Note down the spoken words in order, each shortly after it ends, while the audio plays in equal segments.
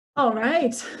All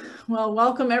right. Well,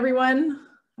 welcome everyone.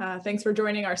 Thanks for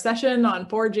joining our session on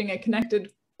forging a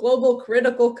connected global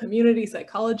critical community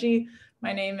psychology.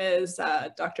 My name is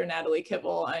Dr. Natalie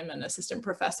Kivell. I'm an assistant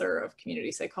professor of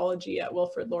community psychology at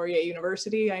Wilfrid Laurier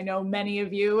University. I know many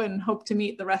of you and hope to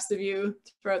meet the rest of you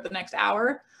throughout the next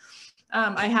hour.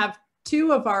 I have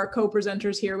two of our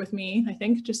co-presenters here with me, I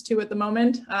think just two at the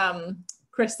moment,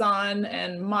 Sonn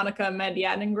and Monica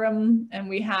Madyaningrum, and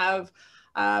we have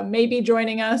maybe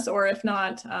joining us, or if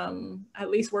not, at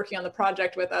least working on the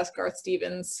project with us, Garth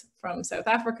Stevens from South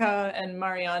Africa and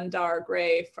Marianne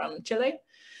Gray from Chile.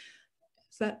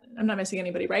 I'm not missing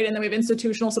anybody, right? And then we have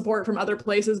institutional support from other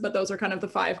places, but those are kind of the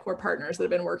 5 core partners that have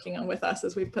been working on with us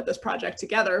as we've put this project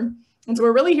together. And so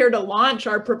we're really here to launch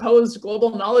our proposed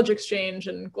global knowledge exchange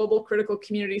and global critical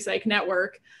community psych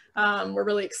network. We're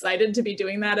really excited to be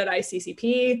doing that at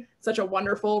ICCP, such a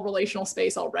wonderful relational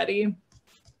space already.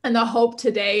 And the hope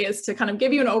today is to kind of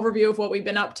give you an overview of what we've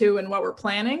been up to and what we're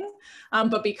planning.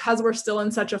 But because we're still in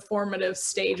such a formative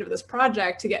stage of this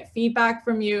project, to get feedback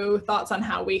from you, thoughts on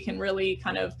how we can really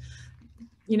kind of,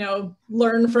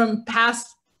 learn from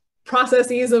past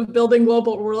processes of building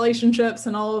global relationships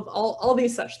and all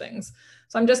these such things.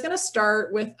 So I'm just going to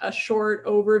start with a short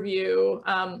overview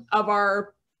of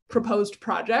our proposed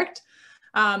project.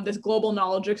 This global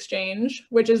knowledge exchange,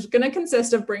 which is going to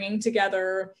consist of bringing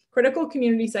together critical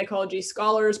community psychology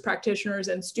scholars, practitioners,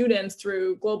 and students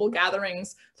through global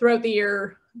gatherings throughout the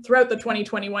year, throughout the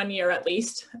 2021 year at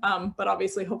least, but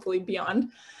obviously hopefully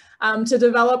beyond, to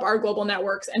develop our global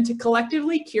networks and to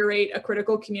collectively curate a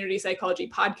critical community psychology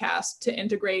podcast to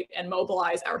integrate and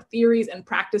mobilize our theories and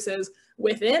practices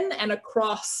within and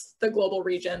across the global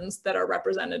regions that are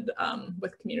represented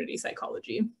with community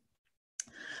psychology.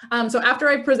 So after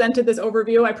I've presented this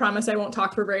overview, I promise I won't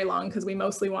talk for very long because we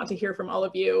mostly want to hear from all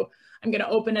of you. I'm going to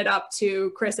open it up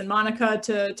to Chris and Monica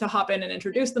to hop in and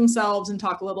introduce themselves and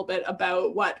talk a little bit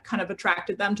about what kind of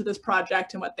attracted them to this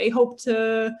project and what they hope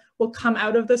will come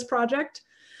out of this project.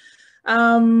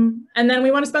 And then we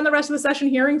want to spend the rest of the session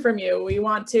hearing from you. We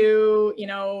want to,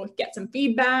 get some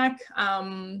feedback.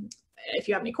 If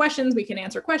you have any questions, we can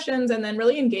answer questions and then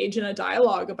really engage in a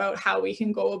dialogue about how we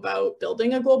can go about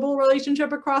building a global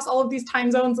relationship across all of these time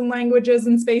zones and languages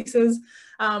and spaces,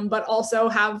 but also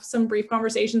have some brief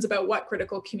conversations about what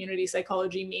critical community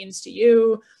psychology means to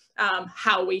you,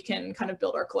 how we can kind of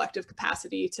build our collective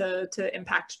capacity to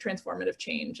impact transformative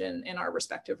change in our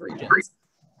respective regions.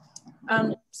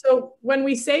 So when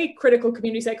we say critical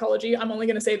community psychology, I'm only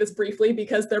going to say this briefly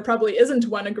because there probably isn't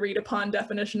one agreed upon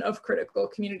definition of critical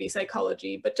community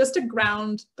psychology, but just to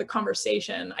ground the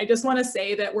conversation, I just want to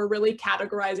say that we're really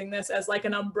categorizing this as like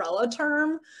an umbrella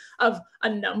term of a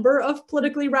number of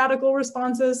politically radical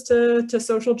responses to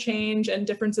social change and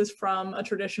differences from a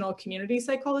traditional community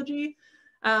psychology.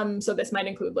 So this might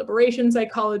include liberation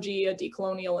psychology, a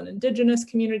decolonial and indigenous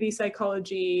community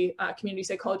psychologies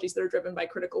that are driven by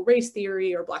critical race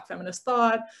theory or Black feminist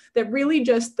thought, that really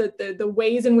just the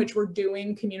ways in which we're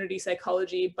doing community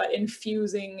psychology, but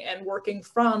infusing and working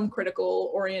from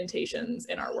critical orientations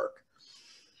in our work.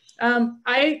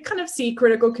 I kind of see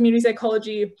critical community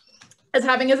psychology as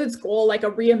having as its goal like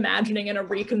a reimagining and a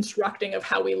reconstructing of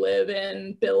how we live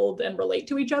and build and relate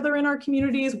to each other in our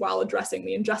communities while addressing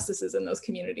the injustices in those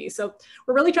communities. So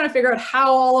we're really trying to figure out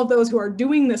how all of those who are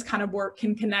doing this kind of work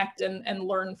can connect and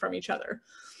learn from each other.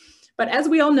 But as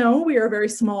we all know, we are a very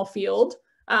small field.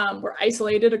 We're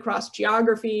isolated across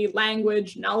geography,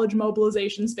 language, knowledge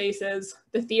mobilization spaces,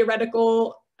 the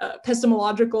theoretical,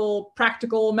 epistemological,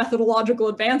 practical, methodological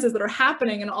advances that are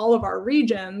happening in all of our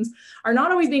regions are not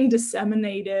always being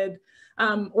disseminated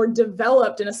or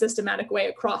developed in a systematic way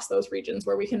across those regions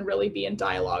where we can really be in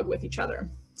dialogue with each other.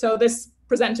 So this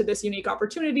presented this unique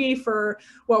opportunity for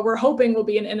what we're hoping will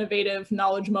be an innovative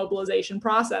knowledge mobilization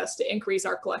process to increase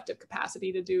our collective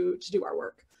capacity to do our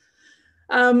work.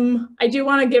 I do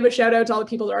want to give a shout out to all the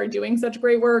people that are doing such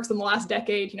great works in the last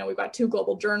decade. We've got 2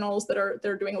 global journals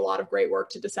they're doing a lot of great work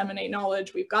to disseminate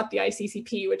knowledge. We've got the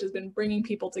ICCP, which has been bringing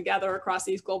people together across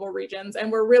these global regions.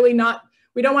 And we're really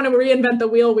we don't want to reinvent the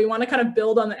wheel. We want to kind of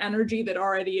build on the energy that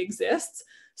already exists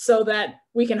so that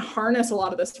we can harness a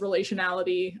lot of this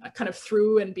relationality kind of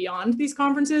through and beyond these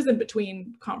conferences and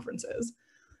between conferences.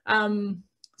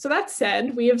 So that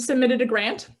said, we have submitted a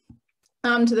grant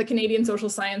to the Canadian Social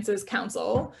Sciences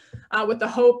Council with the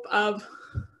hope of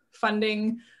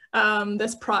funding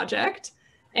this project.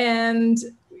 And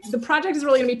the project is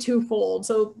really going to be twofold.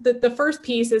 So the first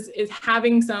piece is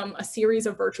having a series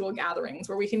of virtual gatherings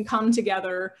where we can come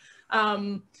together,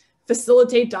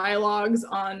 facilitate dialogues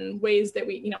on ways that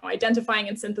we, identifying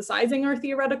and synthesizing our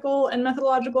theoretical and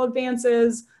methodological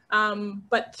advances,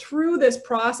 But through this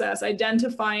process,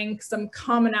 identifying some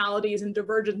commonalities and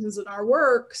divergences in our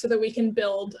work so that we can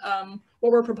build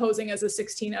what we're proposing as a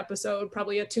 16 episode,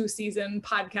 probably a 2-season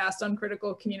podcast on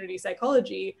critical community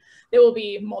psychology. It will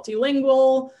be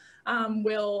multilingual,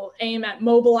 will aim at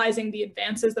mobilizing the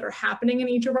advances that are happening in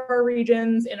each of our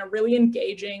regions in a really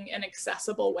engaging and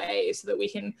accessible way so that we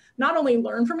can not only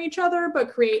learn from each other,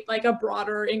 but create like a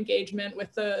broader engagement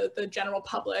with the general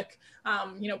public,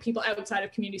 you know, people outside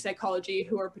of community psychology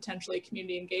who are potentially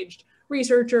community engaged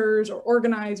researchers or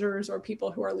organizers or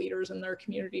people who are leaders in their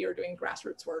community or doing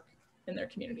grassroots work in their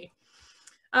community.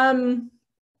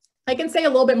 I can say a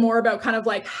little bit more about kind of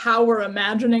like how we're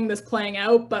imagining this playing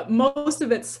out, but most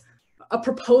of it's a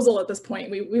proposal at this point.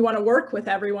 We want to work with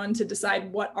everyone to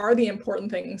decide what are the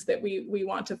important things that we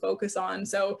want to focus on.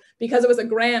 So because it was a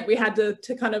grant, we had to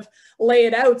kind of lay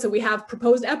it out. So we have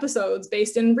proposed episodes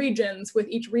based in regions, with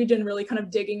each region really kind of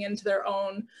digging into their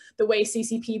own, the way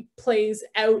CCP plays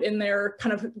out in their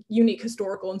kind of unique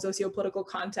historical and socio-political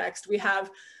context. We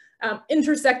have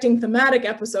intersecting thematic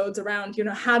episodes around, you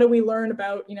know, how do we learn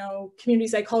about, you know, community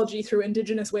psychology through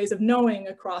Indigenous ways of knowing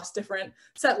across different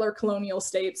settler colonial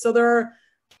states. So there are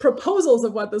proposals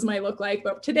of what this might look like,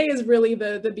 but today is really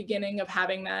the beginning of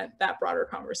having that broader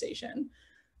conversation.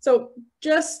 So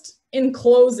just in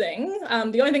closing,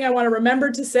 the only thing I want to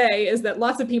remember to say is that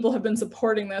lots of people have been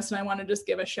supporting this, and I want to just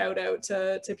give a shout out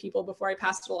to people before I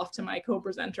pass it off to my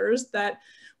co-presenters, that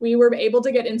we were able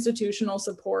to get institutional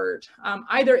support,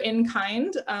 either in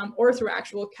kind or through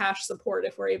actual cash support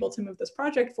if we're able to move this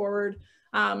project forward,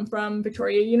 from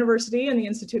Victoria University and the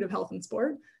Institute of Health and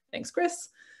Sport. Thanks, Chris.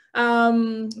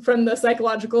 From the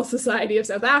Psychological Society of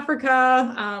South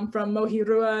Africa, from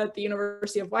Mohirua at the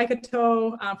University of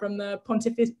Waikato, from the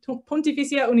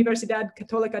Pontificia Universidad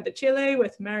Católica de Chile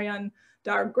with Marianne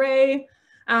Gray,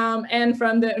 and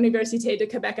from the Université de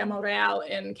Québec à Montréal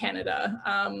in Canada.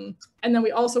 And then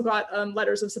we also got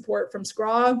letters of support from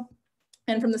SCRAW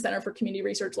and from the Center for Community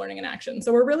Research, Learning and Action.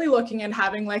 So we're really looking at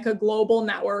having like a global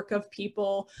network of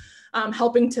people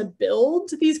helping to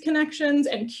build these connections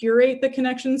and curate the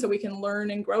connections so we can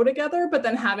learn and grow together, but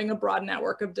then having a broad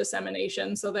network of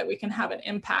dissemination so that we can have an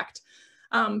impact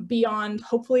beyond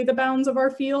hopefully the bounds of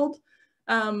our field.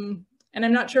 And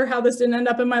I'm not sure how this didn't end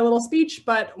up in my little speech,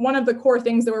 but one of the core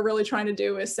things that we're really trying to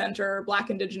do is center Black,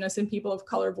 Indigenous, and people of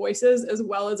color voices, as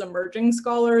well as emerging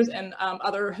scholars and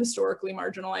other historically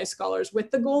marginalized scholars,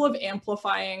 with the goal of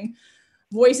amplifying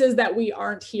voices that we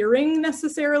aren't hearing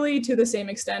necessarily to the same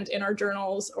extent in our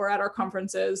journals or at our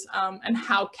conferences, and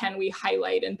how can we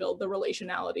highlight and build the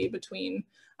relationality between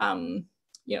you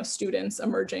know, students,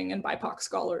 emerging, and BIPOC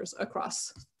scholars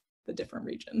across the different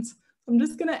regions. I'm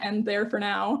just gonna end there for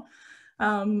now.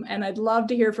 And I'd love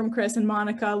to hear from Chris and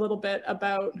Monica a little bit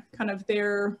about kind of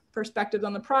their perspectives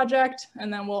on the project,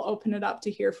 and then we'll open it up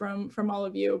to hear from all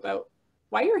of you about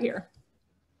why you're here.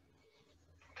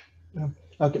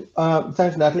 Okay,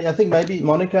 thanks, Natalie. I think maybe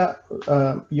Monica,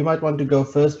 you might want to go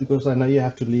first because I know you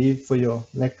have to leave for your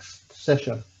next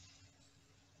session.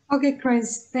 Okay,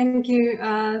 Chris, thank you.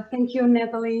 Thank you,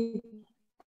 Natalie,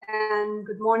 and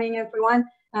good morning, everyone.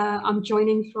 I'm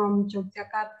joining from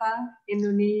Yogyakarta,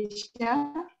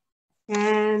 Indonesia.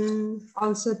 And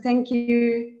also thank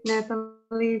you,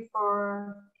 Natalie,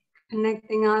 for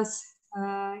connecting us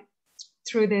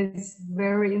through this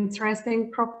very interesting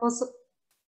proposal,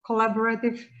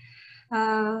 collaborative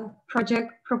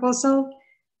project proposal.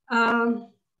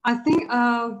 I think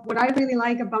what I really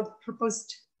like about the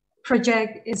proposed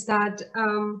project is that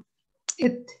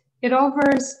it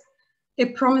offers a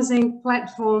promising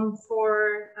platform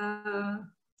for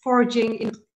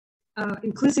forging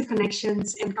inclusive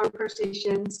connections and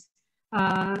conversations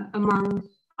among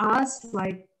us,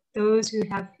 like those who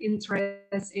have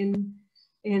interest in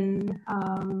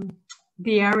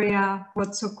the area,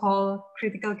 what's so-called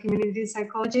critical community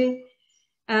psychology.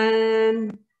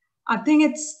 And I think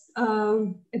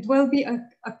it will be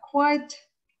a quite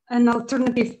an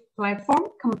alternative platform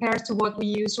compared to what we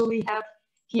usually have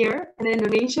here in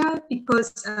Indonesia,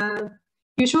 because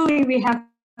usually we have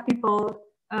people,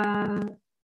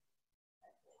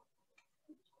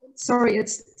 sorry,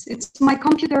 it's my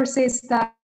computer says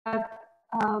that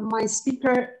my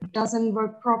speaker doesn't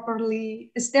work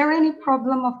properly. Is there any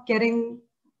problem of getting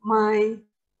my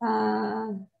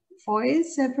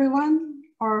voice, everyone,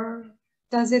 or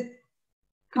does it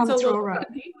come through all right?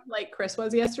 Like Chris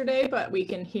was yesterday, but we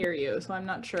can hear you, so I'm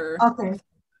not sure. Okay,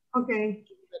 okay.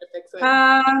 To fix it.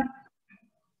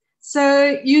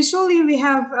 So usually we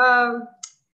have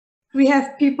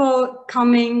people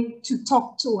coming to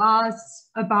talk to us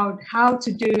about how to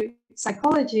do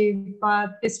psychology,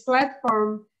 but this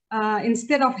platform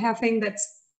instead of having that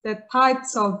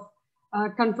types of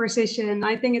conversation,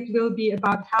 I think it will be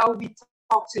about how we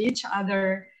talk to each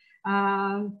other,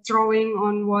 drawing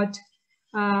on what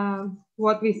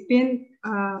we've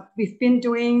been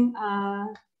doing,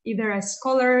 either as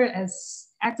scholar, as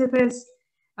activists,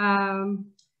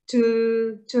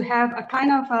 to have a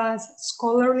kind of a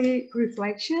scholarly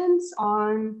reflections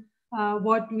on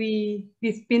what we've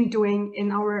been doing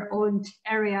in our own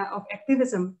area of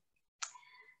activism.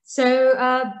 So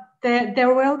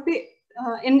there will be,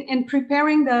 in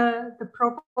preparing the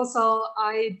proposal,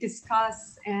 I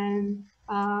discuss, and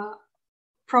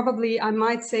probably I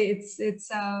might say it's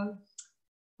a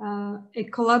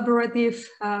collaborative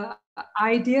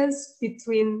ideas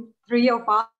between three of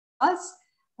us.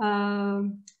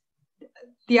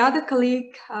 The other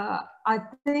colleague, I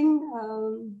think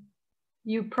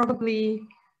you probably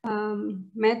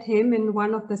met him in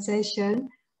one of the sessions.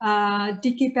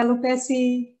 Diki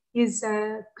Pelupesi is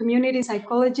a community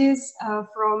psychologist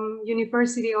from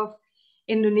University of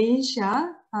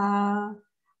Indonesia.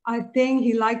 I think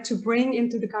he liked to bring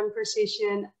into the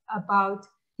conversation about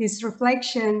his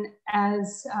reflection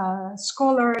as a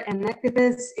scholar and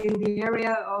activist in the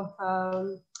area of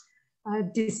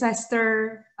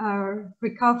disaster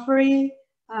recovery.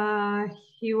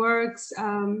 He works,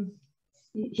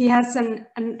 he has an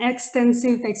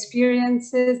extensive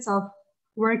experiences of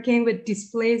working with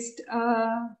displaced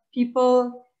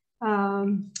people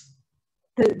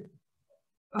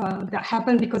that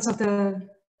happened because of the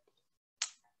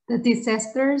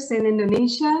disasters in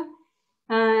Indonesia.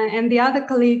 And the other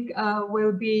colleague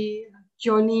will be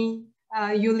Joni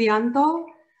Yulianto.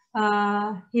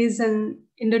 He's an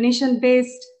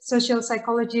Indonesian-based social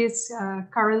psychologist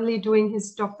currently doing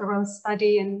his doctoral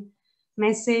study in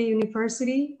Massey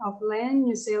University, Auckland,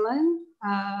 New Zealand.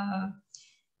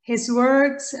 His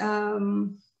works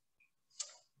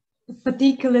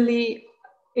particularly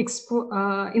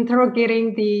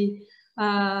interrogating the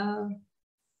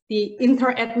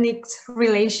inter-ethnic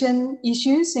relation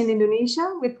issues in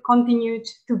Indonesia, which continued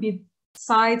to be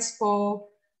sites for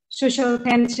social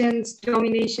tensions,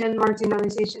 domination,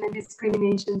 marginalization, and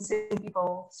discrimination in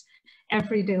people's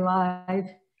everyday life.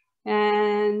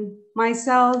 And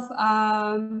myself,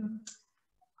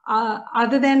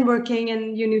 other than working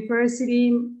in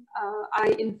university,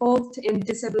 I involved in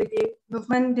disability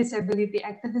movement, disability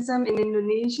activism in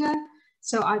Indonesia.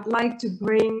 So I'd like to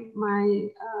bring my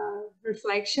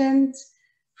reflections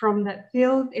from that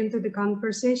field into the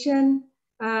conversation.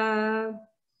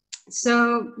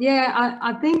 So yeah,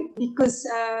 I think because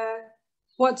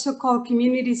what's so-called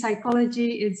community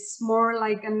psychology is more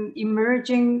like an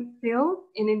emerging field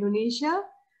in Indonesia.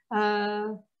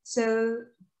 So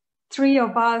three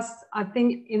of us, I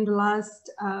think in the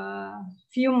last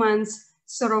few months,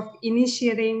 sort of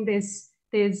initiating this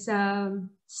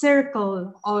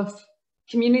circle of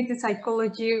community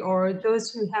psychology, or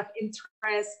those who have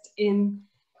interest in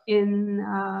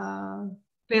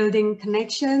building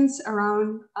connections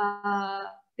around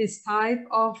this type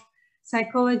of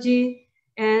psychology.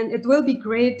 And it will be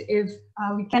great if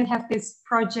we can have this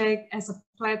project as a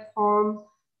platform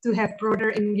to have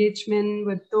broader engagement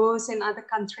with those in other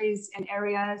countries and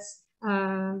areas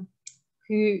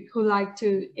who like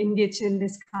to engage in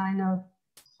this kind of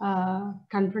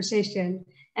conversation.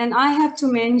 And I have to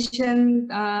mention,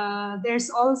 there's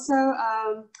also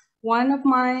one of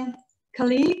my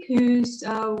colleagues who's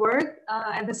worked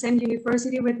at the same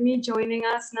university with me joining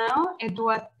us now,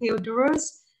 Edward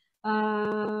Theodorus.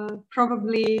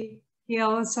 Probably he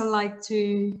also like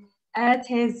to add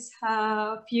his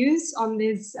views on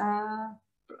this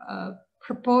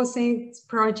proposing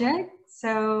project.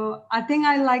 So I think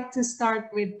I'd like to start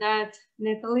with that,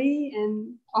 Natalie,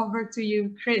 and over to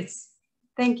you, Chris.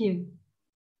 Thank you.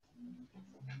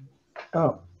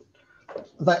 Oh,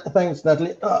 thanks,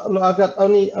 Natalie. Look, I've got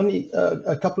only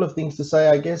a couple of things to say,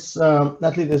 I guess.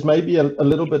 Natalie, there's maybe a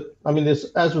little bit, I mean, there's,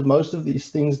 as with most of these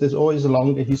things, there's always a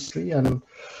longer history. And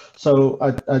so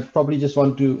I probably just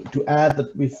want to add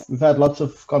that we've had lots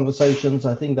of conversations.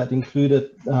 I think that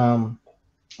included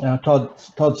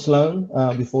Todd Sloan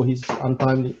before his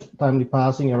untimely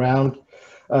passing, around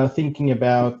thinking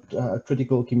about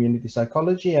critical community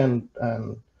psychology,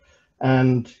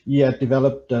 and he had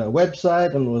developed a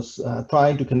website and was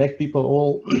trying to connect people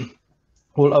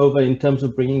all over in terms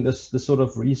of bringing this sort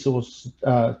of resource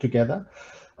together.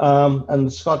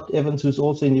 And Scott Evans, who's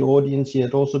also in the audience, he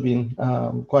had also been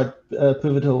quite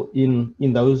pivotal in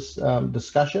those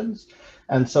discussions.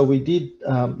 And so we did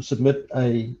submit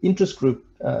a interest group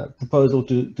proposal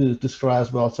to SCRI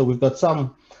as well. So we've got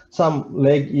some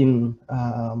leg in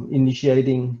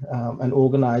initiating and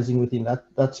organizing within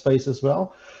that space as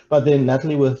well. But then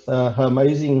Natalie, with her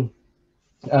amazing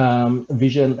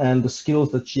vision and the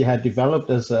skills that she had developed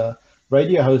as a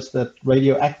radio host at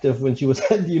Radioactive when she was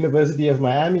at the University of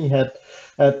Miami, had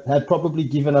probably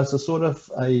given us a sort of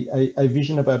a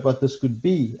vision about what this could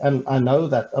be. And I know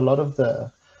that a lot of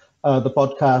the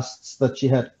podcasts that she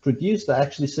had produced are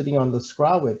actually sitting on the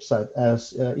SCRA website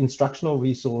as instructional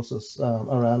resources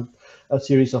around a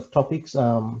series of topics,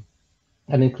 and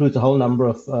includes a whole number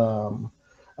of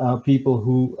people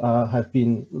who have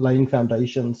been laying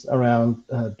foundations around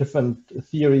different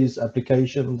theories,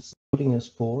 applications. Putting us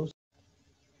pause.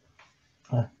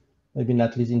 Maybe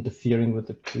Natalie's interfering with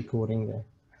the recording there.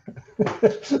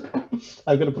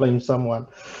 I've got to blame someone.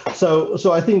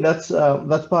 So I think that's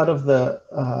part of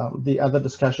the other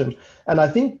discussion. And I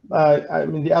think I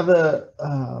mean the other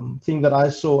thing that I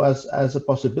saw as a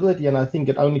possibility, and I think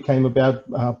it only came about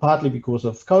partly because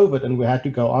of COVID and we had to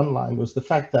go online, was the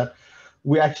fact that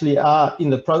we actually are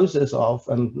in the process of,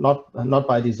 and not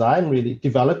by design really,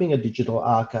 developing a digital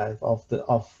archive of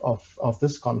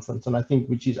this conference. And I think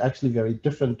which is actually very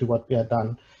different to what we had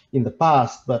done in the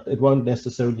past, but it won't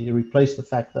necessarily replace the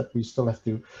fact that we still have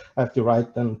to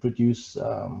write and produce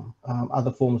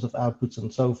other forms of outputs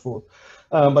and so forth.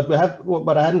 But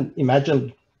I hadn't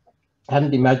imagined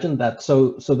that.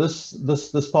 So this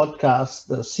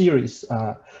podcast series,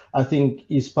 I think,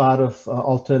 is part of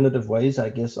alternative ways, I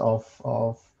guess,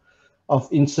 of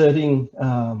inserting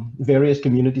various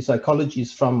community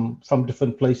psychologies from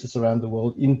different places around the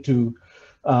world into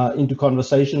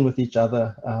conversation with each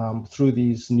other through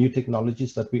these new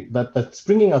technologies that's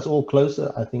bringing us all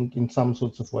closer, I think, in some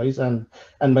sorts of ways, and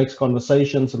makes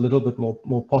conversations a little bit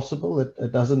more possible.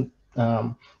 It doesn't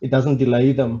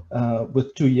delay them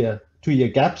with two-year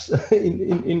gaps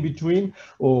in between,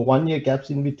 or 1 year gaps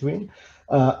in between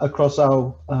across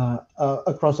our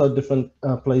different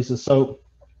places. So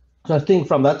I think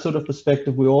from that sort of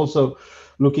perspective, we're also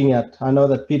looking at, I know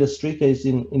that Peter Stricker is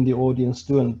in the audience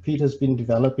too, and Peter's been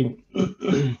developing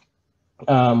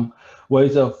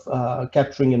ways of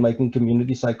capturing and making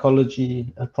community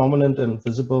psychology prominent and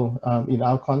visible in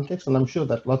our context, and I'm sure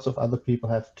that lots of other people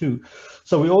have too.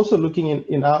 So we're also looking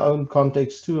in our own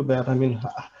context too about, I mean,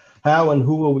 how and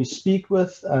who will we speak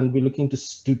with, and we're looking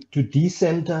to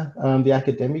decenter the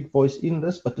academic voice in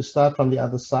this, but to start from the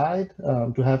other side,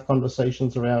 to have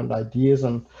conversations around ideas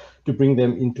and to bring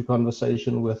them into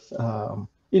conversation with,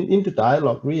 into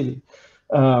dialogue really,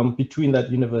 between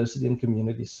that university and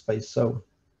community space. So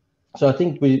I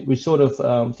think we're sort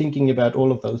of thinking about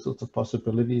all of those sorts of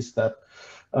possibilities that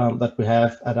we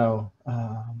have at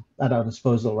our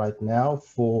disposal right now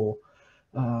for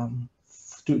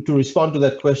to respond to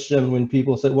that question when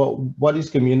people say, well, what is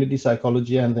community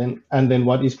psychology, and then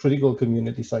what is critical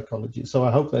community psychology? So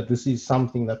I hope that this is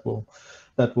something that will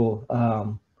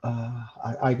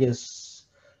I guess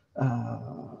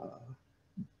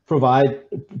provide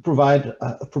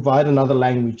another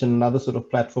language and another sort of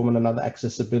platform and another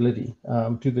accessibility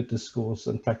to the discourse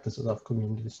and practices of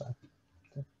community psych.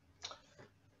 Okay.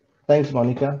 Thanks,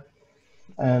 Monica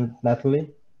and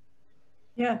Natalie.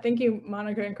 Yeah, thank you,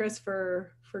 Monica and Chris,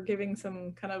 for giving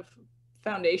some kind of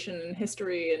foundation and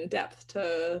history and depth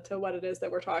to what it is that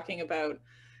we're talking about.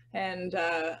 And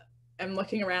I'm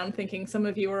looking around thinking some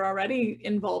of you are already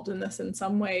involved in this in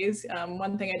some ways.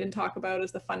 One thing I didn't talk about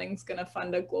is the funding's going to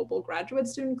fund a global graduate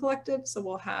student collective. So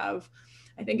we'll have,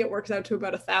 I think it works out to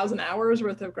about 1,000 hours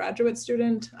worth of graduate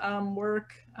student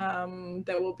work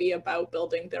that will be about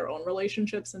building their own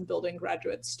relationships and building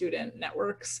graduate student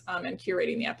networks and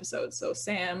curating the episodes. So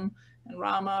Sam and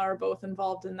Rama are both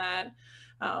involved in that.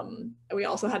 We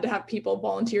also had to have people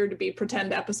volunteer to be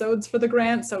pretend episodes for the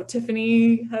grant. So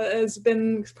Tiffany has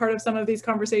been part of some of these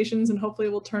conversations and hopefully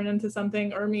will turn into something.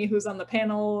 Urmi, who's on the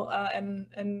panel in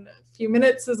a few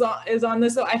minutes, is on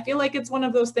this. So I feel like it's one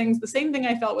of those things, the same thing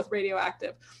I felt with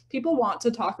Radioactive. People want to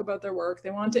talk about their work.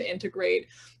 They want to integrate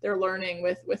their learning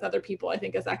with other people. I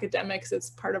think as academics,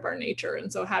 it's part of our nature.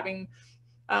 And so having,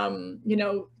 you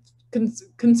know,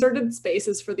 concerted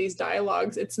spaces for these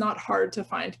dialogues, it's not hard to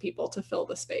find people to fill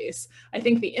the space. I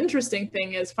think the interesting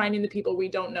thing is finding the people we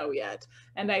don't know yet.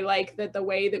 And I like that the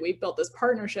way that we've built this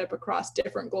partnership across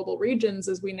different global regions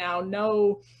is we now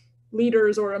know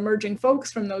leaders or emerging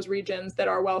folks from those regions that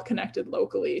are well connected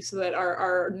locally, so that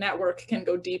our network can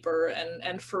go deeper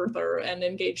and further and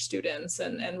engage students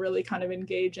and really kind of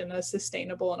engage in a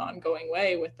sustainable and ongoing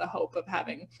way, with the hope of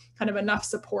having kind of enough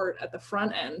support at the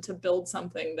front end to build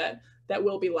something that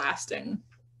will be lasting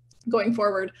going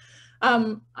forward.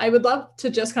 I would love to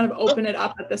just kind of open it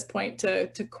up at this point to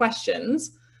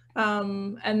questions.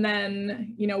 And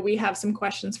then, you know, we have some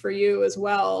questions for you as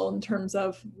well in terms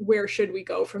of where should we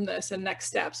go from this and next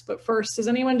steps. But first, does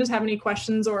anyone just have any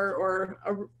questions or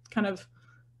a kind of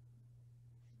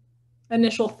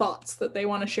initial thoughts that they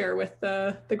want to share with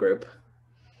the group?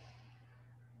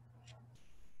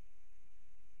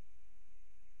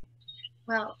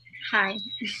 Well, hi.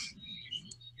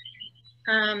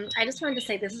 I just wanted to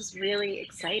say this is really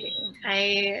exciting.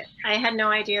 I had no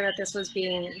idea that this was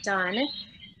being done.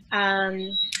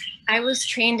 I was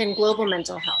trained in global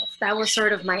mental health. That was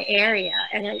sort of my area.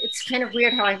 And it's kind of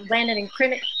weird how I landed in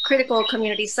critical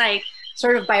community psych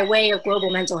sort of by way of global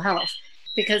mental health.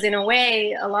 Because in a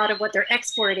way, a lot of what they're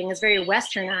exporting is very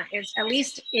westernized, at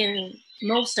least in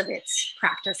most of its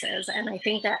practices. And I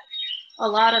think that a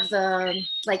lot of the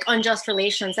like unjust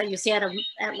relations that you see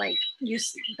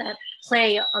that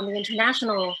play on the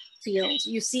international field,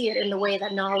 you see it in the way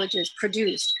that knowledge is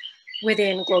produced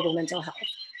within global mental health.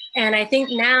 And I think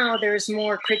now there's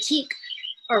more critique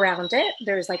around it.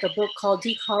 There's like a book called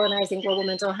Decolonizing Global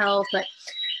Mental Health, but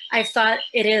I thought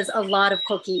it is a lot of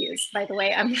cookies, by the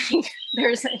way. I'm like,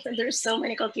 there's so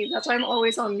many cookies. That's why I'm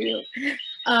always on mute.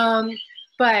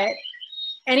 But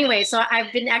anyway, so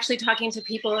I've been actually talking to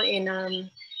people in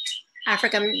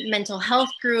Africa Mental Health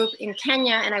Group in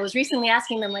Kenya, and I was recently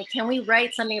asking them, like, can we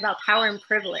write something about power and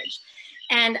privilege?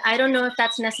 And I don't know if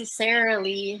that's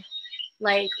necessarily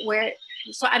like where,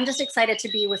 so I'm just excited to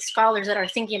be with scholars that are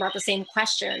thinking about the same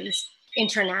questions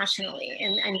internationally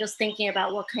and just thinking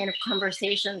about what kind of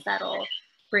conversations that'll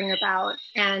bring about.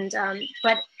 And,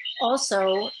 but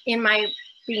also in my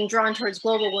being drawn towards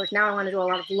global work, now I want to do a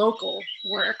lot of local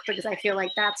work because I feel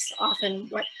like that's often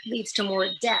what leads to more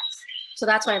depth. So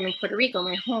that's why I'm in Puerto Rico,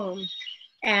 my home.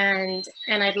 And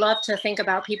I'd love to think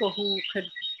about people who could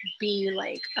be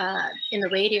like in the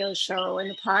radio show and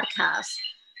the podcast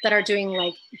that are doing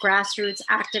like grassroots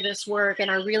activist work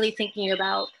and are really thinking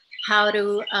about how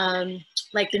to,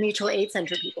 like the mutual aid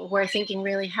center people who are thinking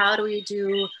really, how do we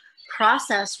do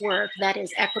process work that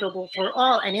is equitable for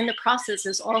all, and in the process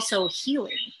is also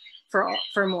healing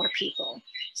for more people.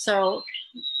 So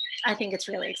I think it's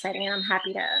really exciting, and I'm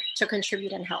happy to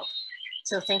contribute and help.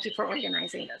 So thank you for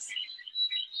organizing this.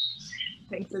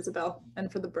 Thanks, Isabel,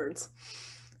 and for the birds.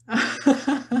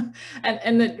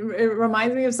 and it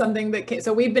reminds me of something that came,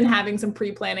 so we've been having some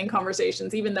pre-planning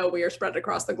conversations, even though we are spread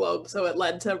across the globe. So it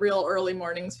led to real early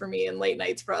mornings for me and late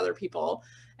nights for other people.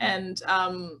 And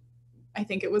I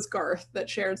think it was Garth that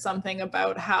shared something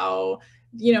about how,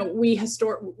 you know, we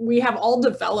have all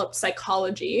developed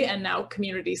psychology and now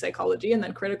community psychology and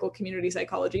then critical community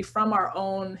psychology from our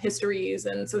own histories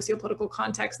and sociopolitical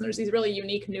context. And there's these really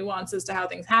unique nuances to how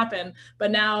things happen.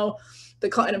 But now the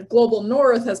kind of global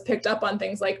north has picked up on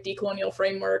things like decolonial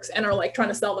frameworks and are like trying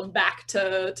to sell them back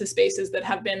to spaces that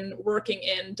have been working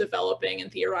in developing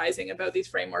and theorizing about these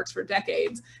frameworks for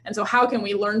decades. And so how can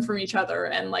we learn from each other?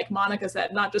 And like Monica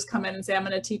said, not just come in and say, I'm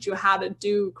going to teach you how to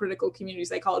do critical community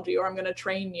psychology, or I'm going to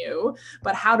train you,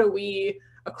 but how do we,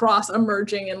 across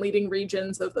emerging and leading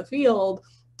regions of the field,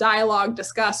 dialogue,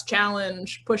 discuss,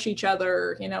 challenge, push each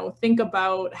other, you know, think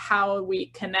about how we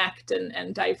connect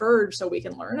and diverge so we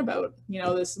can learn about, you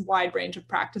know, this wide range of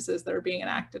practices that are being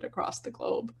enacted across the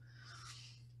globe.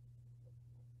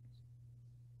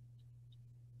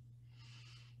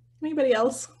 Anybody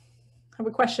else have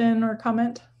a question or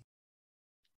comment?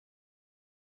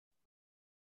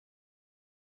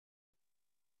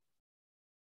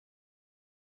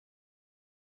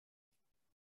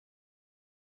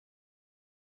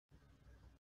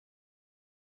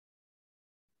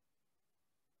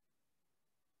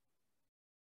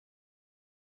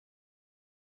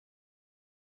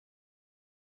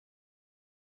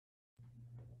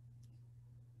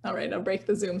 All right, I'll break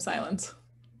the Zoom silence.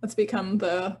 That's become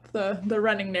the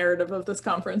running narrative of this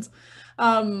conference.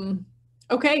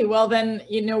 Okay, well then,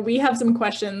 you know, we have some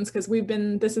questions because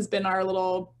this has been our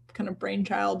little kind of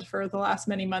brainchild for the last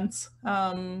many months.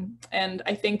 And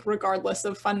I think regardless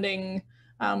of funding,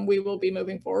 we will be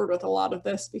moving forward with a lot of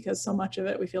this because so much of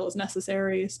it we feel is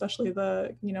necessary, especially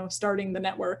the, you know, starting the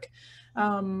network,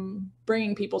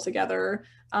 bringing people together.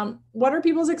 What are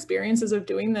people's experiences of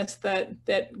doing this that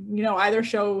you know, either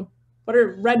show, what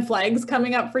are red flags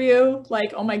coming up for you?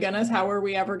 Like, oh my goodness, how are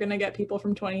we ever going to get people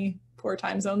from 24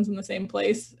 time zones in the same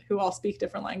place who all speak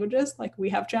different languages? Like, we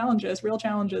have challenges, real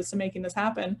challenges to making this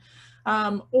happen.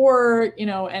 Or, you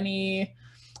know, any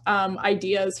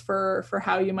ideas for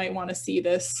how you might want to see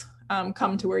this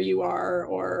come to where you are,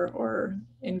 or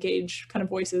engage kind of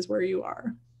voices where you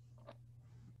are.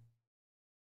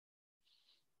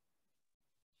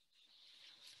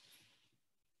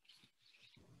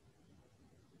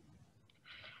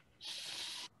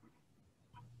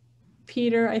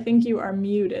 Peter, I think you are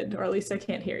muted, or at least I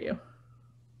can't hear you.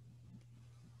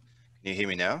 Can you hear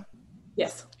me now?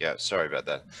 Yes. Yeah, sorry about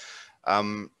that.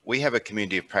 We have a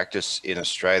community of practice in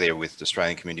Australia with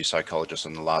Australian community psychologists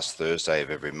on the last Thursday of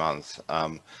every month.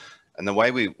 And the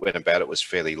way we went about it was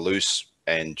fairly loose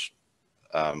and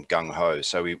gung-ho.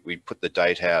 So we put the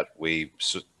date out, we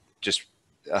just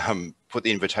put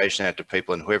the invitation out to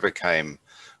people, and whoever came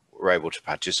were able to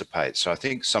participate. So I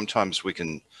think sometimes we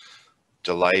can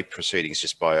delay proceedings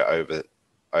just by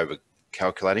over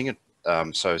calculating it.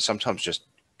 So sometimes just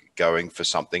going for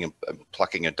something and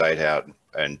plucking a date out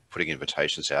and putting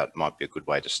invitations out might be a good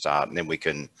way to start, and then we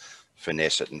can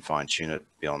finesse it and fine tune it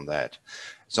beyond that.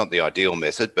 It's not the ideal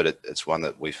method, but it's one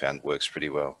that we found works pretty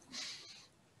well.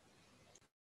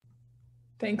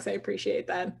 Thanks, I appreciate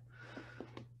that.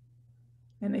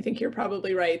 And I think you're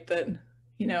probably right that,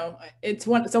 you know,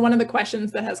 so one of the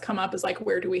questions that has come up is like,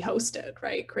 where do we host it,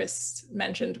 right? Chris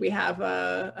mentioned we have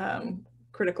a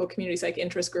critical community psych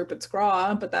interest group at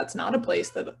SCRAW, but that's not a place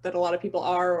that a lot of people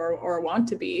are or want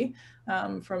to be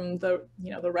from the,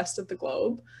 you know, the rest of the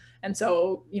globe. And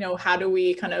so, you know, how do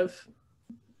we kind of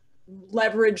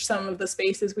leverage some of the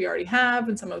spaces we already have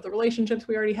and some of the relationships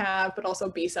we already have, but also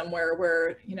be somewhere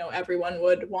where, you know, everyone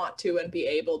would want to and be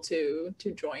able to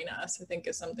join us, I think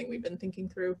is something we've been thinking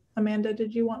through. Amanda,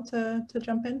 did you want to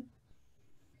jump in?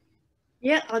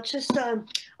 Yeah,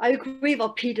 I agree with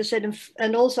what Peter said,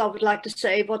 and also I would like to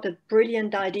say what a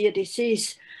brilliant idea this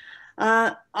is.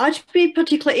 I'd be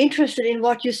particularly interested in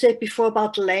what you said before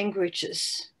about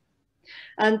languages.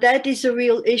 And that is a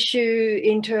real issue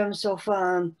in terms of,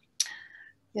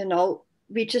 you know,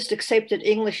 we just accepted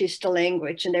English is the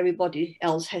language and everybody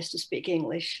else has to speak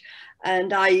English.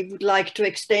 And I would like to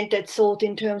extend that thought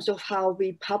in terms of how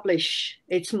we publish.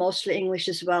 It's mostly English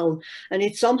as well. And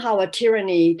it's somehow a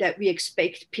tyranny that we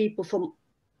expect people from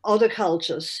other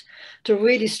cultures to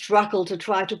really struggle to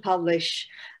try to publish.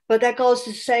 But that goes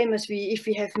the same as if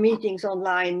we have meetings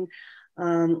online,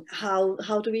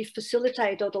 how do we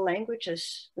facilitate other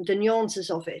languages, the nuances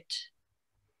of it?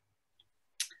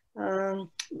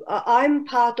 I'm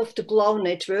part of the GLOW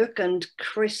network, and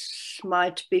Chris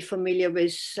might be familiar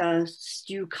with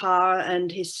Stu Carr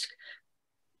and his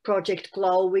project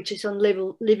GLOW, which is on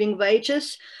living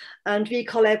wages. And we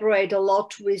collaborate a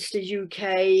lot with the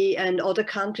UK and other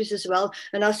countries as well.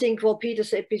 And I think what Peter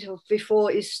said before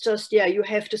is just, yeah, you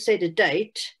have to set a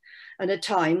date and a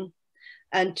time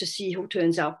and to see who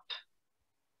turns up.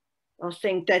 I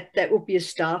think that would be a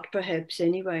start perhaps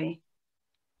anyway.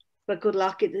 But good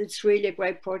luck, it's really a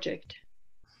great project.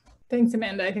 Thanks,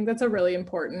 Amanda. I think that's a really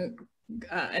important,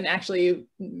 and actually you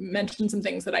mentioned some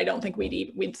things that I don't think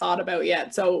we'd thought about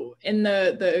yet. So in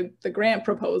the grant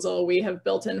proposal, we have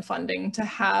built in funding to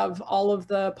have all of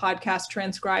the podcasts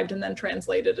transcribed and then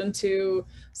translated into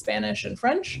Spanish and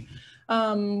French.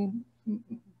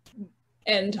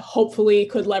 And hopefully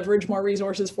could leverage more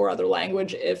resources for other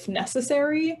language if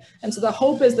necessary. And so the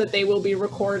hope is that they will be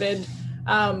recorded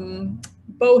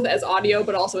both as audio,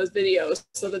 but also as videos,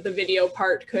 so that the video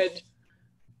part could,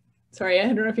 sorry, I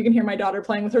don't know if you can hear my daughter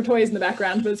playing with her toys in the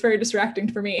background, but it's very distracting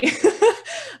for me.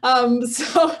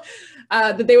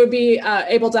 That they would be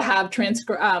able to have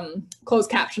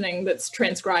closed captioning that's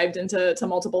transcribed into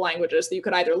multiple languages. So you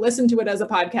could either listen to it as a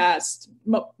podcast,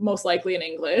 most likely in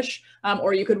English,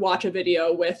 or you could watch a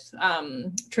video with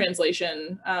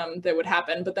translation that would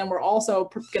happen. But then we're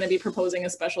also going to be proposing a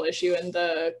special issue in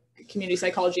the Community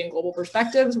Psychology and Global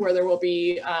Perspectives, where there will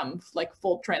be like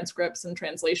full transcripts and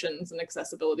translations and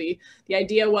accessibility. The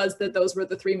idea was that those were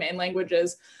the three main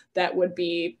languages that would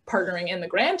be partnering in the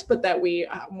grant, but that we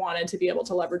wanted to be able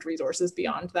to leverage resources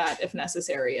beyond that if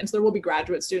necessary. And so there will be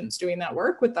graduate students doing that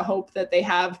work with the hope that they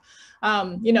have,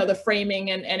 you know, the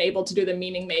framing and able to do the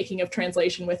meaning making of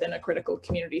translation within a critical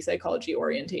community psychology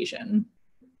orientation.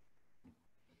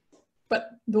 But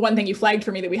the one thing you flagged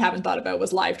for me that we haven't thought about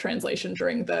was live translation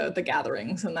during the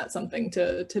gatherings. And that's something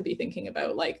to be thinking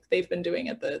about, like they've been doing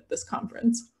at this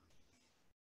conference.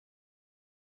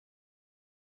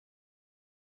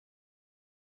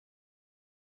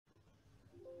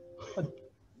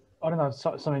 I don't know,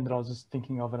 something that I was just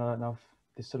thinking of, and I don't know if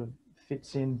this sort of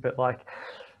fits in, but like,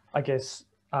 I guess,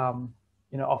 you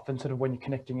know, often sort of when you're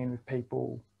connecting in with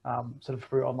people, sort of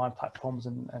through online platforms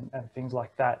and things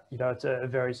like that, you know, it's a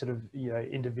very sort of, you know,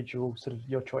 individual sort of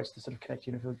your choice to sort of connect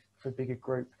in with a bigger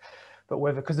group. But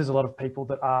whether, because there's a lot of people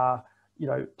that are, you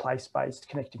know, place-based,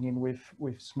 connecting in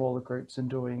with smaller groups and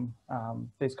doing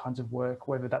these kinds of work,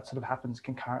 whether that sort of happens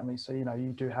concurrently. So, you know,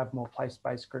 you do have more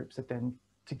place-based groups that then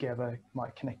together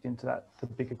might connect into the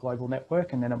bigger global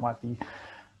network, and then it might be,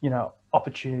 you know,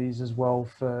 opportunities as well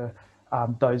for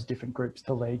those different groups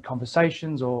to lead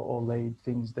conversations or lead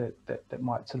things that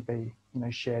might sort of be, you know,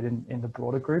 shared in the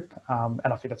broader group. And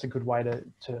I think that's a good way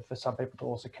for some people to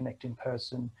also connect in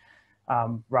person,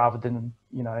 rather than,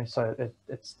 you know, so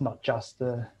it's not just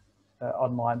the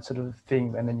online sort of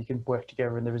thing, and then you can work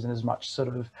together and there isn't as much sort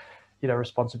of, you know,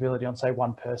 responsibility on, say,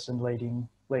 one person leading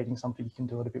something. You can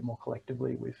do it a bit more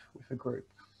collectively with a group.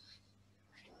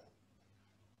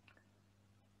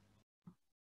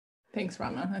 Thanks,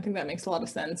 Rama. I think that makes a lot of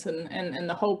sense. And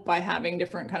the hope by having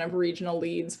different kind of regional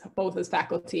leads, both as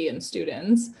faculty and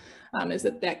students, is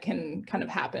that can kind of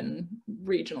happen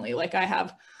regionally. Like, I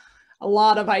have a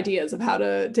lot of ideas of how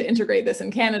to integrate this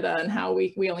in Canada, and how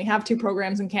we only have 2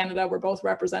 programs in Canada. We're both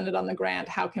represented on the grant.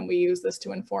 How can we use this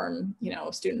to inform, you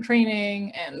know, student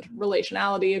training and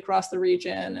relationality across the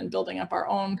region, and building up our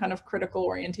own kind of critical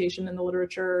orientation in the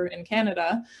literature in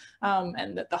Canada?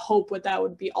 And that the hope with that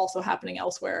would be also happening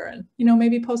elsewhere. And, you know,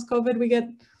 maybe post-COVID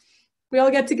we all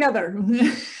get together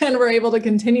and we're able to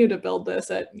continue to build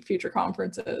this at future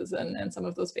conferences and some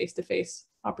of those face-to-face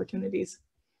opportunities.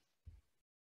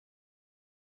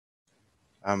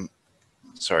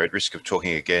 Sorry, at risk of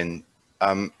talking again,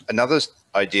 another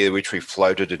idea which we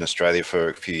floated in Australia for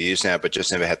a few years now, but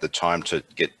just never had the time to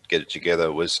get it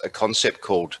together, was a concept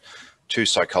called 2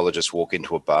 psychologists walk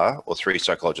into a bar, or 3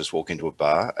 psychologists walk into a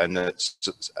bar, and it's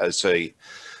as a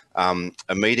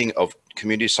meeting of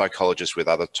community psychologists with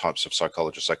other types of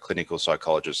psychologists, like clinical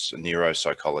psychologists and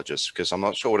neuropsychologists, because I'm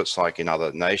not sure what it's like in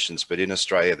other nations, but in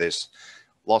Australia there's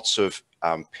lots of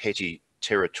petty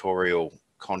territorial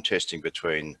contesting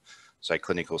between, say,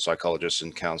 clinical psychologists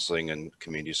and counselling and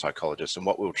community psychologists. And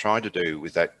what we were trying to do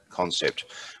with that concept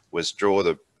was draw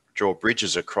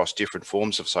bridges across different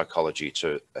forms of psychology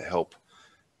to help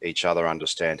each other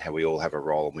understand how we all have a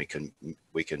role, and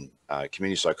we can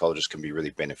community psychologists can be really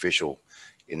beneficial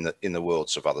in the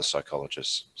worlds of other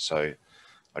psychologists. So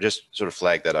I just sort of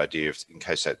flagged that idea in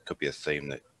case that could be a theme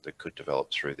that could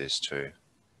develop through this too.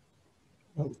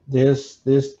 There's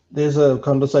a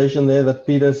conversation there that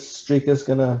Peter Strick is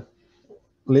gonna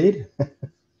lead.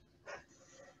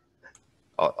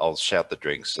 I'll shout the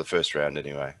drinks the first round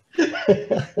anyway.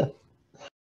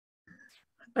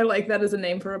 I like that as a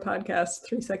name for a podcast.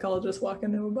 3 psychologists walk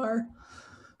into a bar.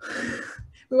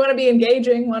 We want to be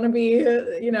engaging, want to be,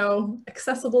 you know,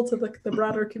 accessible to the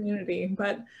broader community.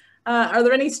 But are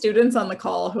there any students on the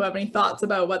call who have any thoughts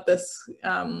about what this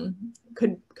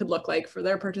could look like for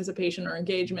their participation or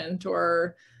engagement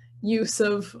or use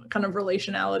of kind of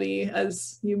relationality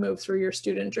as you move through your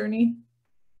student journey?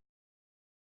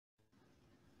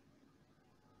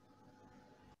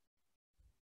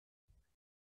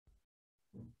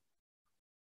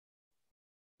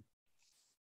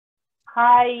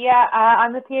 Hi, yeah,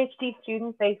 I'm a PhD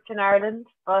student based in Ireland,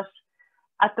 but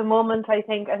at the moment, I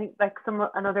think like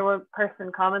another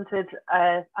person commented,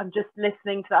 I'm just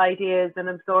listening to the ideas and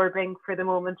absorbing for the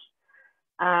moment.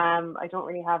 I don't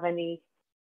really have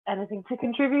anything to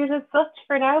contribute as such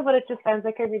for now, but it just sounds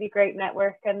like a really great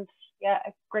network and yeah,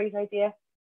 a great idea.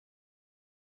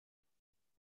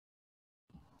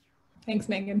 Thanks,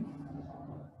 Megan.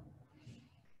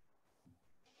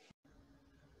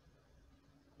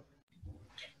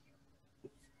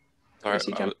 Sorry,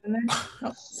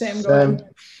 Sam, go ahead.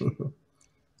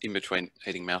 In between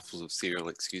eating mouthfuls of cereal,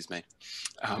 excuse me.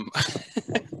 I'm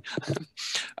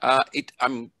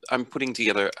putting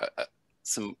together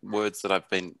some words that I've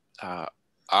been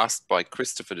asked by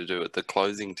Christopher to do at the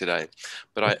closing today,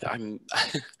 but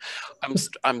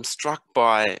I'm struck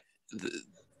by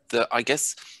the I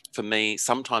guess for me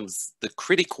sometimes the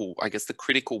critical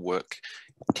work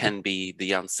can be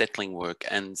the unsettling work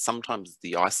and sometimes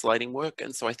the isolating work.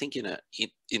 And so I think in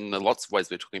the lots of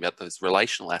ways we're talking about those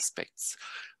relational aspects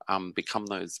become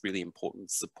those really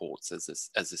important supports as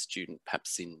a student,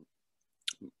 perhaps in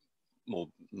more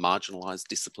marginalized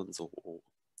disciplines or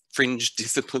fringe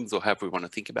disciplines, or however we want to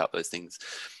think about those things.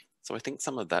 So I think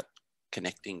some of that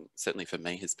connecting, certainly for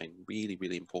me, has been really,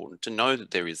 really important to know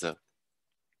that there is a,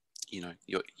 you know,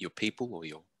 your people or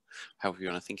your, however you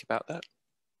want to think about that.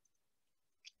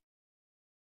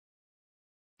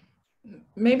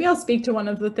 Maybe I'll speak to one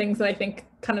of the things that I think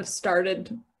kind of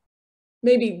started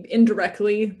maybe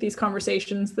indirectly these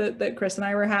conversations that Chris and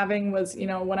I were having was, you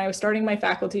know, when I was starting my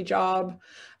faculty job, I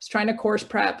was trying to course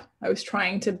prep. I was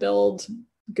trying to build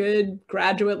good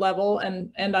graduate level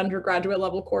and undergraduate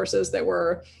level courses that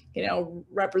were, you know,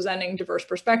 representing diverse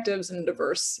perspectives and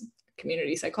diverse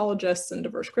community psychologists and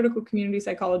diverse critical community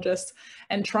psychologists,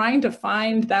 and trying to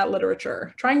find that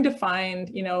literature, trying to find,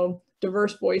 you know,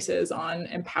 diverse voices on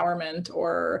empowerment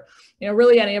or,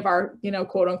 really any of our,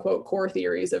 quote unquote core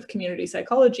theories of community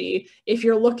psychology, if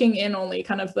you're looking in only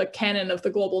kind of the canon of the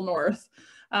global north,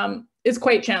 is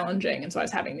quite challenging. And so I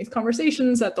was having these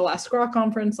conversations at the last SCRAW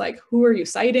conference, like, who are you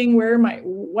citing?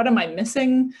 What am I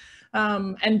missing?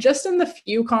 And just in the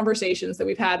few conversations that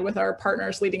we've had with our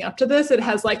partners leading up to this, it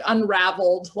has like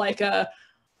unraveled like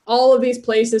all of these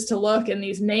places to look and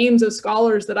these names of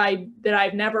scholars that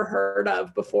I've never heard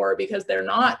of before, because we're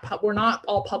not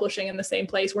all publishing in the same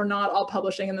place. We're not all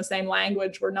publishing in the same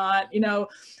language. We're not,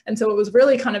 and so it was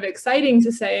really kind of exciting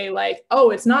to say like, oh,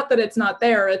 it's not that it's not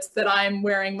there. It's that I'm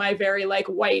wearing my very like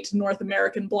white North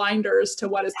American blinders to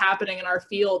what is happening in our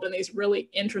field in these really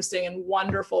interesting and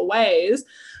wonderful ways.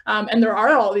 And there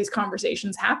are all these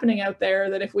conversations happening out there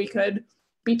that if we could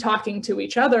be talking to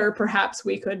each other, perhaps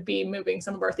we could be moving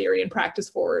some of our theory and practice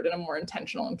forward in a more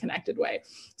intentional and connected way.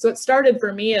 So it started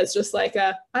for me as just like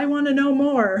I want to know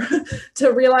more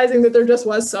to realizing that there just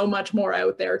was so much more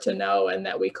out there to know, and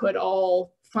that we could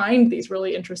all find these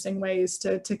really interesting ways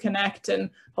to connect. And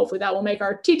hopefully that will make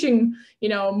our teaching,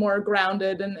 more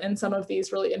grounded in some of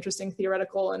these really interesting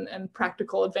theoretical and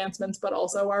practical advancements, but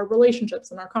also our relationships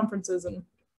and our conferences and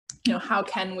how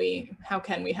can we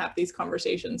have these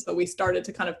conversations? So we started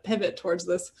to kind of pivot towards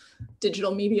this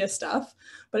digital media stuff,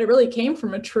 but it really came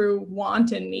from a true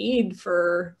want and need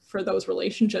for those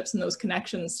relationships and those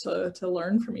connections to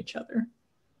learn from each other.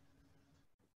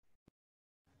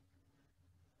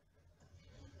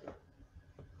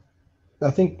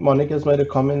 I think Monica's made a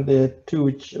comment there too,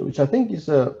 which I think is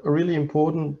a really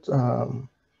important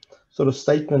sort of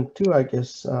statement too, I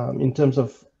guess, in terms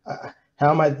of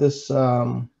how might this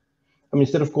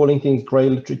instead of calling things grey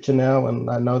literature now, and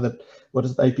I know that, what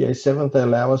is it, APA 7, they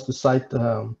allow us to cite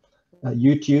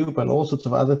YouTube and all sorts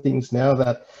of other things now,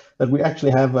 that we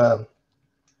actually have a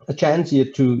chance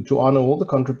here to honor all the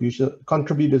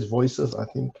contributors' voices, I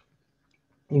think,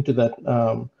 into that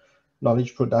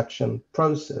knowledge production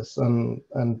process. And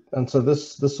so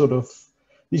this sort of,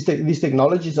 these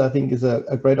technologies, I think, is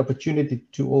a great opportunity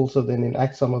to also then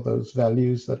enact some of those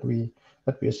values that we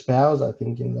espouse, I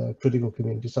think, in the critical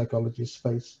community psychology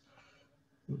space.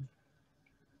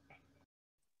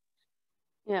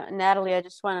 Yeah, Natalie, I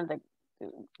just wanted to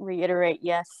reiterate,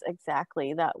 yes,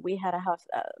 exactly, that we had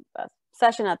a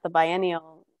session at the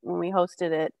biennial when we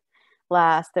hosted it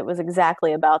last that was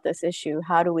exactly about this issue.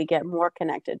 How do we get more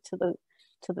connected to the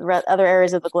other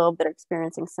areas of the globe that are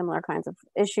experiencing similar kinds of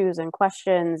issues and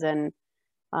questions? And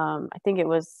I think it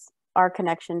was our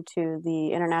connection to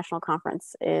the international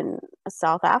conference in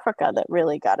South Africa that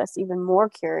really got us even more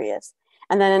curious.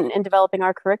 And then in developing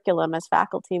our curriculum as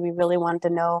faculty, we really wanted to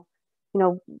know,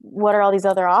 what are all these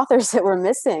other authors that we're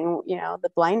missing? The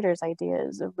blinders idea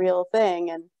is a real thing.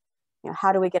 And,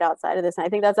 how do we get outside of this? And I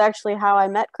think that's actually how I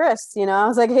met Chris. I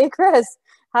was like, hey, Chris,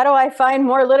 how do I find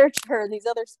more literature in these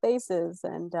other spaces?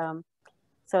 And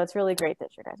so it's really great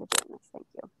that you guys are doing this. Thank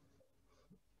you.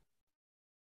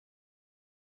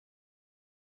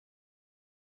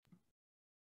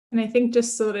 And I think,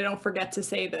 just so that I don't forget to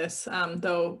say this,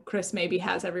 though Chris maybe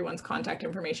has everyone's contact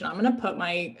information, I'm going to put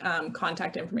my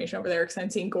contact information over there, because I'm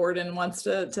seeing Gordon wants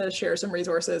to share some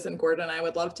resources, and Gordon and I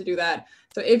would love to do that.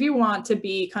 So if you want to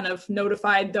be kind of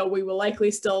notified, though we will likely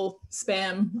still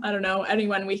spam, I don't know,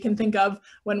 anyone we can think of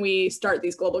when we start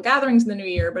these global gatherings in the new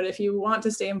year, but if you want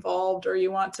to stay involved or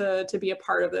you want to be a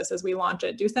part of this as we launch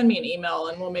it, do send me an email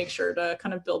and we'll make sure to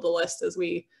kind of build a list as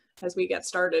we get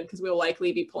started, because we'll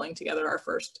likely be pulling together our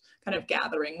first kind of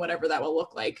gathering, whatever that will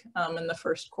look like, in the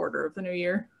first quarter of the new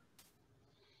year.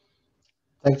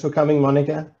 Thanks for coming,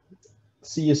 Monica.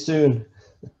 See you soon.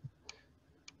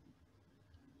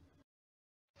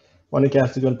 Monica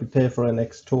has to go and prepare for her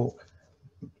next talk.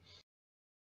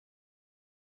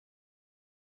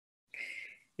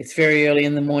 It's very early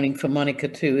in the morning for Monica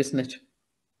too, isn't it?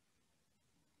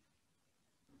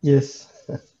 Yes.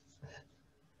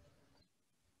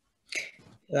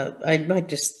 I might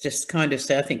just kind of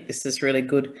say, I think this is really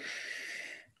good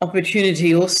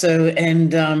opportunity also,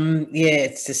 and yeah,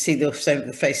 it's to see the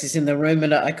faces in the room,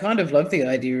 and I kind of love the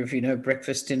idea of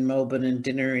breakfast in Melbourne and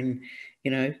dinner in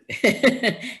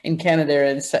in Canada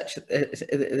and such.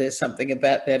 There's something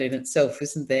about that in itself,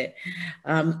 isn't there?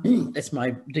 That's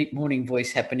my deep morning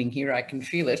voice happening here. I can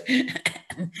feel it.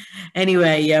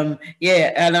 Anyway,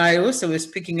 yeah, and I also was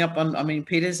picking up on,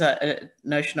 Peter's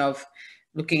notion of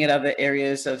looking at other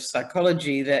areas of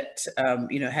psychology that,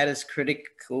 how does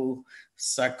critical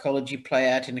psychology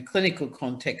play out in a clinical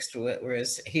context,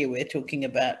 whereas here we're talking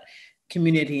about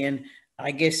community. And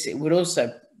I guess it would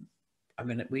also,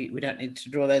 we don't need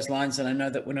to draw those lines, and I know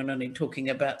that we're not only talking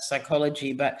about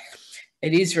psychology, but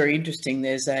it is very interesting.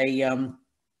 There's a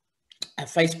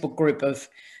Facebook group of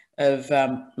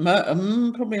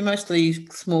probably mostly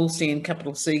small C and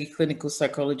capital C clinical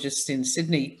psychologists in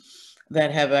Sydney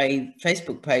that have a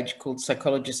Facebook page called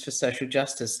Psychologists for Social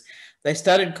Justice. They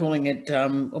started calling it,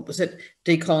 what was it,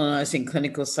 Decolonizing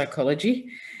Clinical Psychology.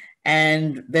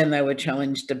 And then they were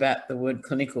challenged about the word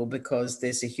clinical because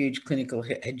there's a huge clinical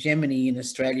hegemony in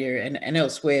Australia and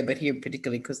elsewhere, but here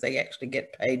particularly because they actually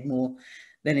get paid more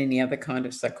than any other kind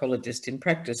of psychologist in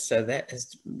practice. So that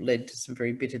has led to some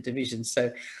very bitter divisions.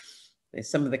 So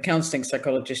some of the counselling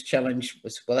psychologists challenge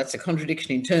was, well, that's a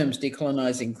contradiction in terms,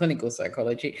 decolonizing clinical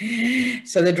psychology.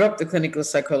 So they dropped the clinical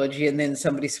psychology, and then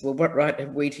somebody said, well, what right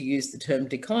have we to use the term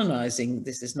decolonizing?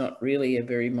 This is not really a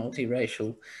very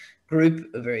multiracial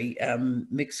group, a very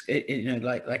mixed,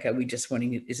 like are we just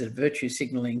wanting, is it virtue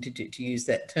signaling to use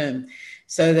that term?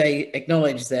 So they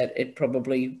acknowledged that it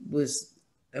probably was,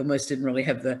 almost didn't really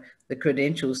have the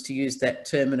credentials to use that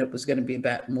term, and it was going to be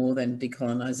about more than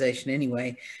decolonization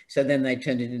anyway. So then they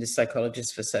turned it into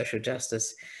Psychologists for Social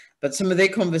Justice. But some of their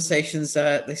conversations,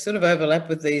 they sort of overlap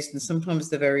with these, and sometimes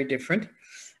they're very different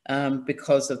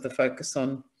because of the focus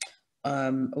on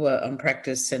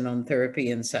practice and on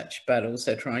therapy and such, but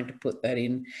also trying to put that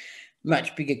in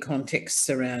much bigger contexts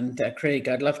around critique.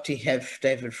 I'd love to have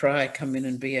David Fry come in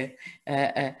and be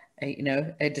a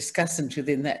discussant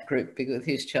within that group because of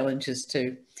his challenges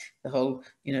to the whole,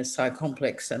 psych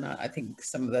complex. And I think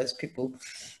some of those people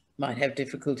might have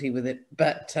difficulty with it,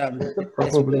 but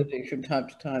probably from time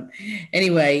to time.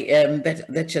 Anyway,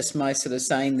 that's just my sort of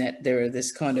saying that there are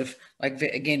this kind of, like,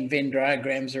 again, Venn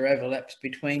diagrams or overlaps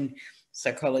between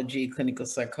psychology, clinical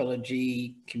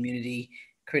psychology, community,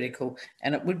 critical.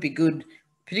 And it would be good,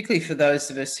 particularly for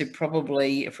those of us who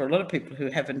probably, for a lot of people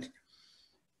who haven't,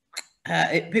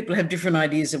 people have different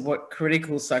ideas of what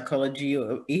critical psychology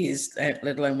is,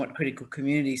 let alone what critical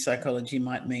community psychology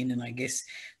might mean. And I guess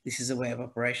this is a way of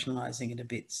operationalizing it a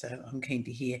bit. So I'm keen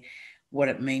to hear what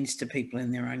it means to people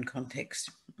in their own context.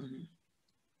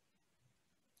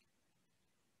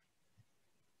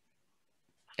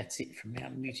 That's it from me.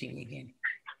 I'm muting again.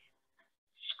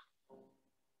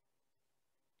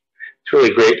 It's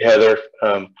really great, Heather,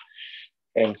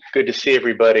 and good to see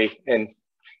everybody. And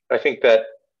I think that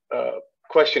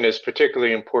question is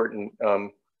particularly important.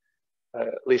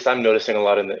 At least I'm noticing a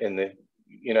lot in the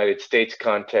United States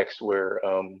context, where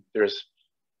there's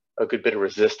a good bit of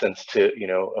resistance to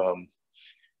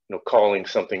calling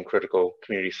something critical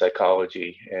community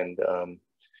psychology, and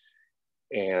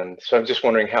so I'm just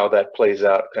wondering how that plays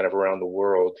out kind of around the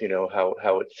world.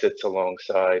 How it sits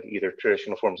alongside either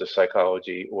traditional forms of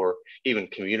psychology or even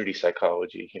community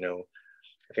psychology.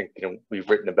 I think we've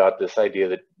written about this idea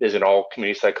that isn't all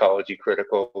community psychology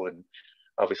critical, and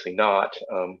obviously not.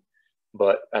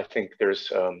 But I think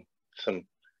there's some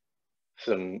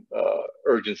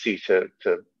urgency to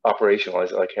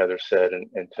operationalize it, like Heather said,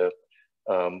 and to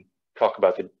talk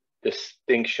about the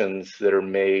distinctions that are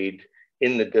made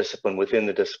in the discipline, within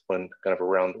the discipline, kind of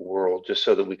around the world, just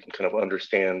so that we can kind of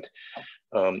understand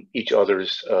each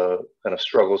other's kind of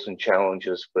struggles and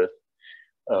challenges with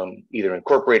either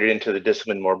incorporated into the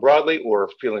discipline more broadly, or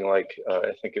feeling like,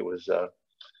 I think it was the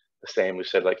same who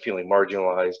said, like, feeling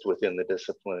marginalized within the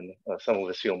discipline. Some of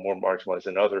us feel more marginalized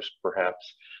than others,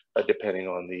 perhaps, depending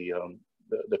on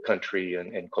the country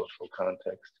and cultural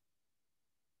context.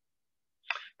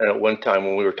 And at one time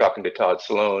when we were talking to Todd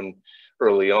Sloan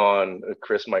early on,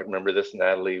 Chris might remember this,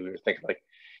 Natalie, we were thinking like,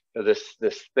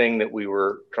 this thing that we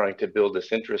were trying to build,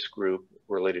 this interest group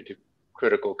related to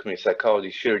critical community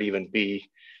psychology, should it even be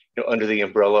under the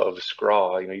umbrella of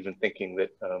SCRAW, even thinking that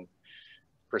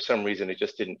for some reason it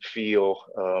just didn't feel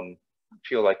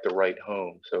like the right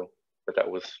home. So, but that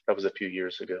was a few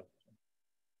years ago.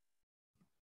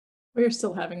 We're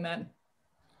still having that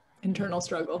internal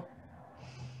struggle.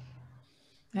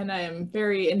 And I am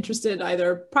very interested,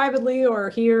 either privately or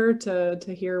here, to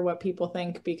hear what people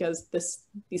think, because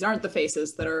these aren't the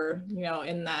faces that are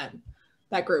in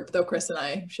that group. Though Chris and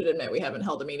I should admit we haven't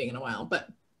held a meeting in a while, but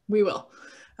we will.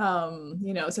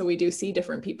 So we do see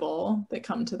different people that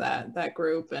come to that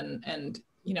group, and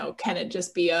can it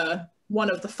just be one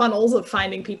of the funnels of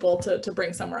finding people to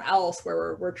bring somewhere else,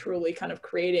 where we're truly kind of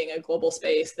creating a global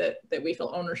space that we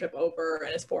feel ownership over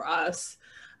and is for us.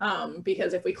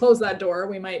 Because if we close that door,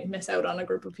 we might miss out on a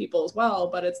group of people as well,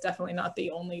 but it's definitely not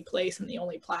the only place and the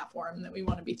only platform that we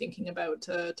want to be thinking about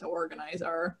to organize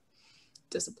our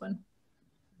discipline.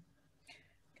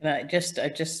 I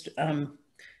just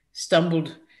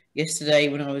stumbled yesterday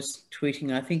when I was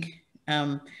tweeting, I think,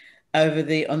 on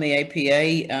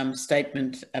the APA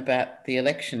statement about the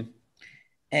election.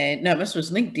 and no, this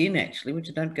was LinkedIn actually, which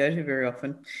I don't go to very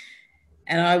often.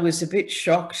 And I was a bit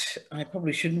shocked, I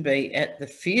probably shouldn't be, at the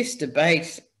fierce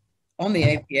debate on the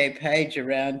APA page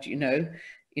around,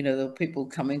 the people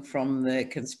coming from the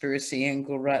conspiracy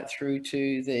angle right through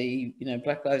to the,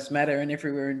 Black Lives Matter and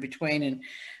everywhere in between. And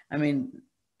I mean,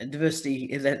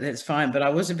 diversity, that's fine, but I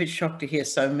was a bit shocked to hear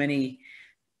so many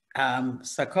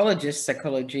psychologists,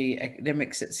 psychology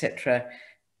academics, etc.,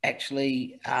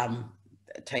 actually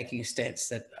taking a stance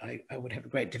that I would have a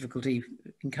great difficulty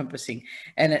encompassing.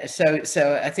 And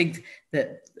so I think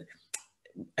that,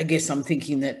 I guess I'm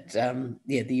thinking that,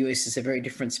 the US is a very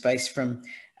different space from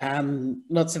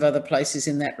lots of other places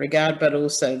in that regard, but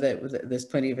also that there's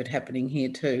plenty of it happening here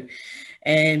too.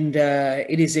 And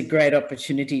it is a great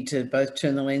opportunity to both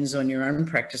turn the lens on your own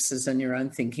practices and your own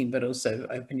thinking, but also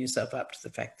open yourself up to the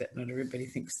fact that not everybody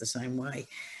thinks the same way.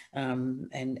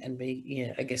 And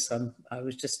be, I guess I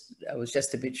was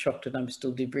just a bit shocked, and I'm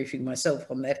still debriefing myself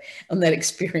on that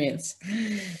experience.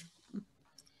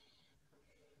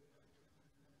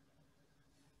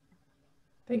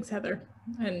 Thanks, Heather.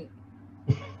 And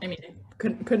I mean, I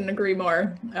couldn't agree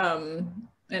more.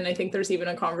 And I think there's even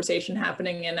a conversation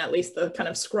happening in at least the kind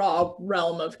of SCRAW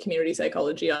realm of community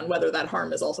psychology on whether that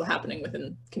harm is also happening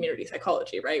within community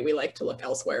psychology, right? We like to look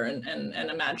elsewhere and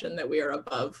imagine that we are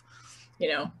above,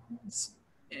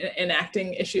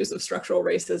 enacting issues of structural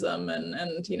racism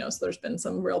and so there's been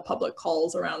some real public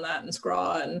calls around that in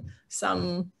SCRAW, and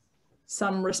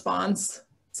some response,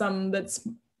 some that's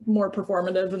more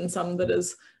performative and some that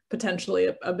is potentially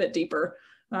a bit deeper.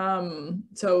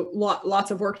 So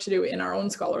lots of work to do in our own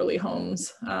scholarly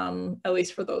homes, at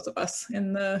least for those of us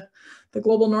in the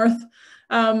global north.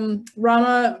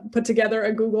 Rama put together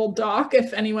a Google Doc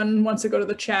if anyone wants to go to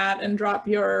the chat and drop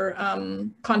your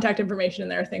contact information in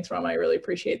there. Thanks, Rama, I really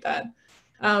appreciate that.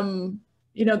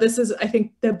 This is, I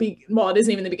think, well, it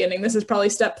isn't even the beginning. This is probably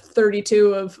step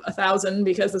 32 of 1,000,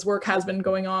 because this work has been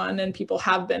going on and people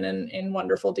have been in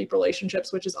wonderful, deep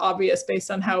relationships, which is obvious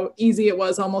based on how easy it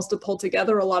was almost to pull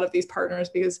together a lot of these partners,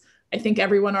 because I think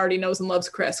everyone already knows and loves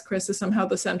Chris. Chris is somehow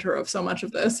the center of so much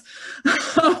of this.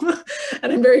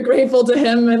 And I'm very grateful to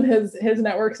him and his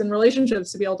networks and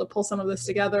relationships to be able to pull some of this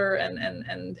together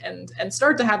and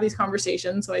start to have these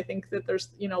conversations. So I think that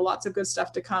there's, lots of good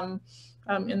stuff to come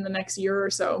in the next year or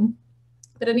so.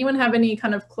 Did anyone have any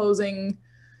kind of closing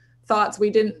thoughts?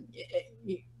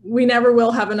 We never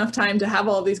will have enough time to have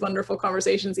all of these wonderful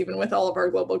conversations, even with all of our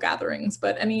global gatherings,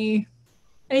 but anything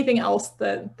else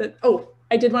oh,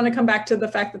 I did want to come back to the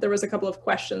fact that there was a couple of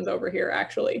questions over here,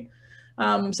 actually.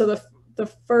 So the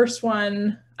first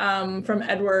one from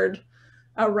Edward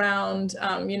around,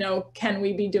 can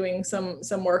we be doing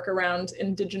some work around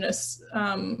Indigenous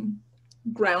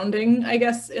grounding, I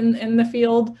guess, in the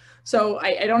field? So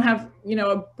I don't have,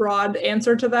 a broad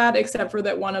answer to that, except for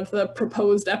that one of the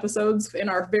proposed episodes in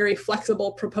our very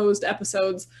flexible proposed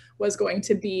episodes was going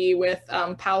to be with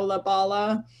Paula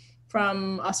Bala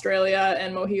from Australia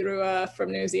and Mohirua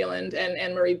from New Zealand and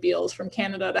Anne-Marie Beals from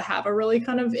Canada, to have a really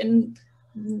kind of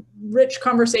rich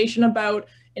conversation about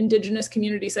Indigenous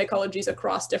community psychologies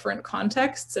across different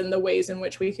contexts and the ways in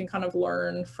which we can kind of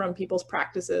learn from people's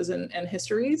practices and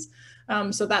histories.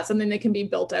 So that's something that can be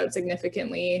built out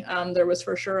significantly. There was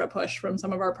for sure a push from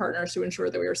some of our partners to ensure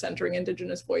that we were centering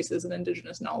Indigenous voices and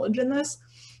Indigenous knowledge in this.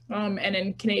 And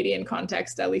in Canadian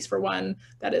context, at least for one,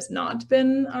 that has not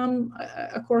been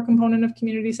a core component of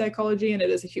community psychology, and it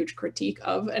is a huge critique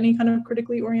of any kind of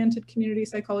critically oriented community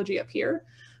psychology up here.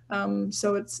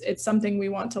 So it's something we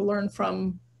want to learn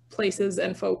from places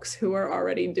and folks who are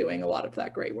already doing a lot of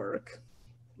that great work.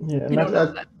 Yeah,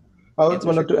 I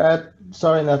wanted to add,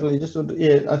 sorry, Natalie,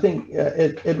 I think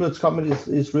Edward's comment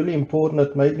is really important.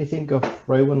 It made me think of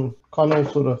Raewyn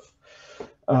Connell's sort of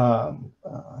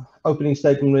opening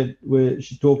statement where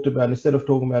she talked about, instead of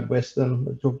talking about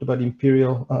Western, talked about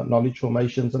imperial knowledge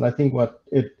formations. And I think what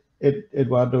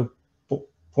Edward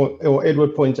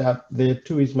points out there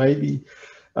too is maybe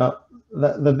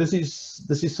that this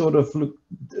is sort of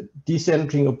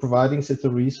decentering or providing sets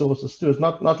of resources too. It's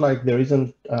not like there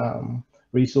isn't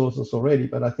resources already,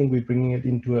 but I think we're bringing it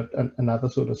into another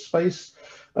sort of space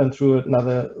and through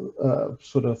another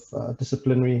sort of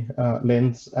disciplinary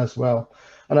lens as well.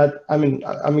 And I mean,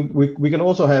 we can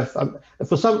also have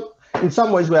in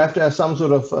some ways we have to have some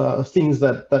sort of things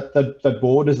that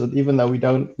borders it, even though we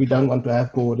don't want to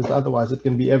have borders. Otherwise, it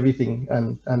can be everything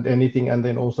and anything, and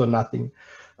then also nothing.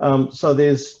 So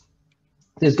there's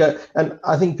and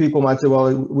I think people might say,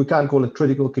 well, we can't call it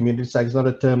critical community psych. It's not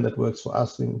a term that works for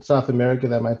us. In South America,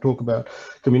 they might talk about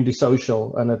community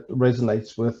social, and it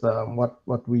resonates with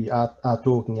what we are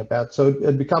talking about. So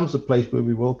it becomes a place where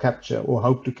we will capture, or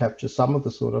hope to capture, some of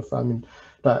the sort of, I mean,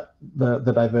 the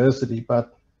diversity.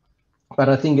 But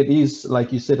I think it is,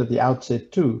 like you said at the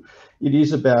outset too, it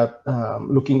is about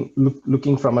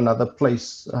looking from another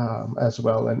place as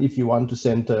well. And if you want to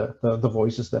center the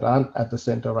voices that aren't at the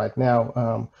center right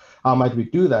now, how might we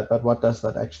do that? But what does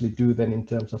that actually do then in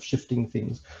terms of shifting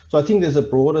things? So I think there's a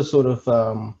broader sort of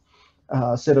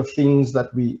set of things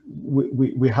that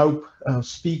we hope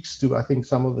speaks to, I think,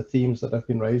 some of the themes that have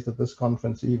been raised at this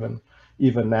conference even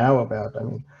now about, I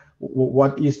mean,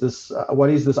 what is this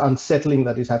unsettling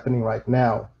that is happening right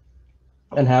now,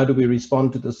 and how do we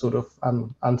respond to this sort of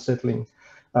unsettling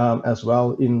as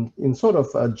well in sort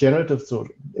of generative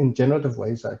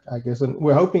ways, I guess. And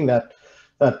we're hoping that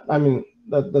I mean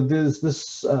that there's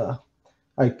this,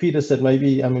 like Peter said,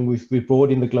 maybe, I mean, we've brought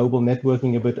in the global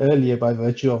networking a bit earlier by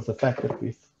virtue of the fact that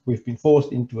we've been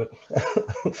forced into it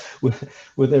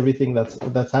with everything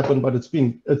that's happened, but it's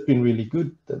been really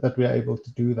good that we're able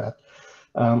to do that.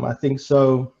 I think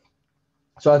so.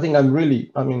 So I think I'm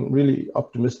really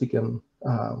optimistic and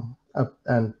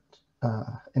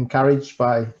encouraged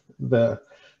by the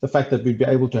fact that we'd be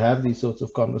able to have these sorts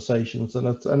of conversations,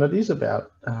 and it is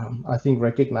about I think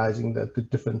recognizing that the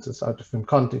differences are different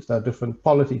contexts, are different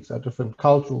politics, are different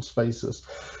cultural spaces,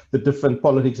 the different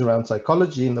politics around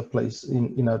psychology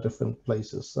in our different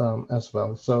places as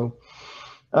well. So.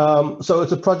 So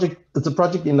it's a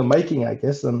project in the making, I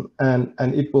guess, and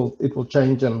it will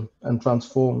change and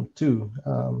transform too,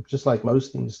 just like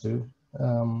most things do.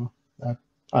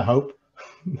 I hope.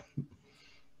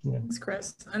 Yeah. Thanks,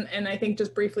 Chris. And I think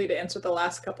just briefly to answer the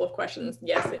last couple of questions,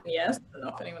 yes and yes. I don't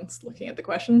know if anyone's looking at the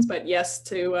questions, but yes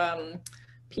to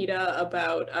PETA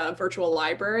about a virtual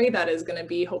library. That is going to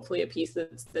be hopefully a piece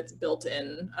that's built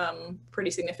in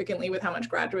pretty significantly with how much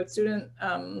graduate student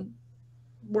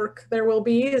work there will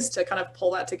be, is to kind of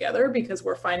pull that together, because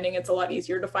we're finding it's a lot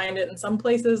easier to find it in some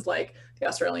places like the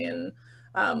Australian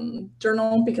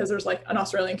journal, because there's like an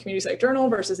Australian community psych journal,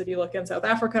 versus if you look in South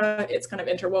Africa, it's kind of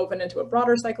interwoven into a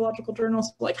broader psychological journal.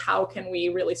 So like, how can we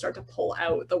really start to pull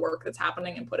out the work that's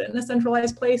happening and put it in a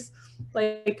centralized place,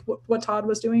 like what Todd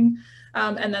was doing?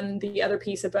 And then the other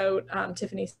piece about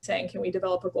Tiffany saying, can we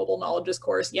develop a global knowledges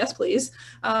course? Yes, please.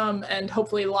 And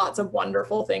hopefully lots of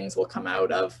wonderful things will come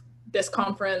out of this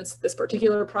conference, this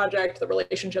particular project, the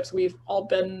relationships we've all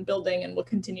been building and will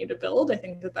continue to build. I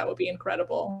think that would be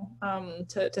incredible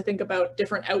to think about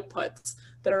different outputs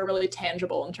that are really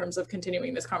tangible in terms of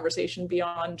continuing this conversation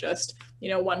beyond just,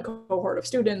 one cohort of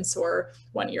students or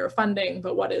 1 year of funding,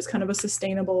 but what is kind of a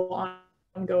sustainable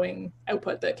ongoing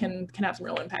output that can have some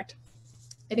real impact.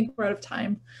 I think we're out of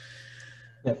time.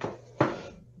 Yep.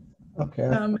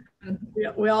 Okay.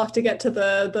 We all have to get to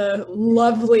the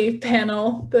lovely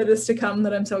panel that is to come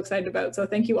that I'm so excited about. So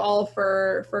thank you all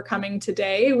for coming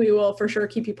today. We will for sure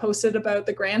keep you posted about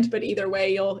the grant, but either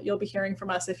way, you'll be hearing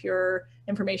from us if your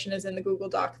information is in the Google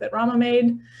Doc that Rama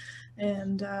made.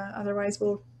 And otherwise,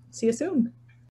 we'll see you soon.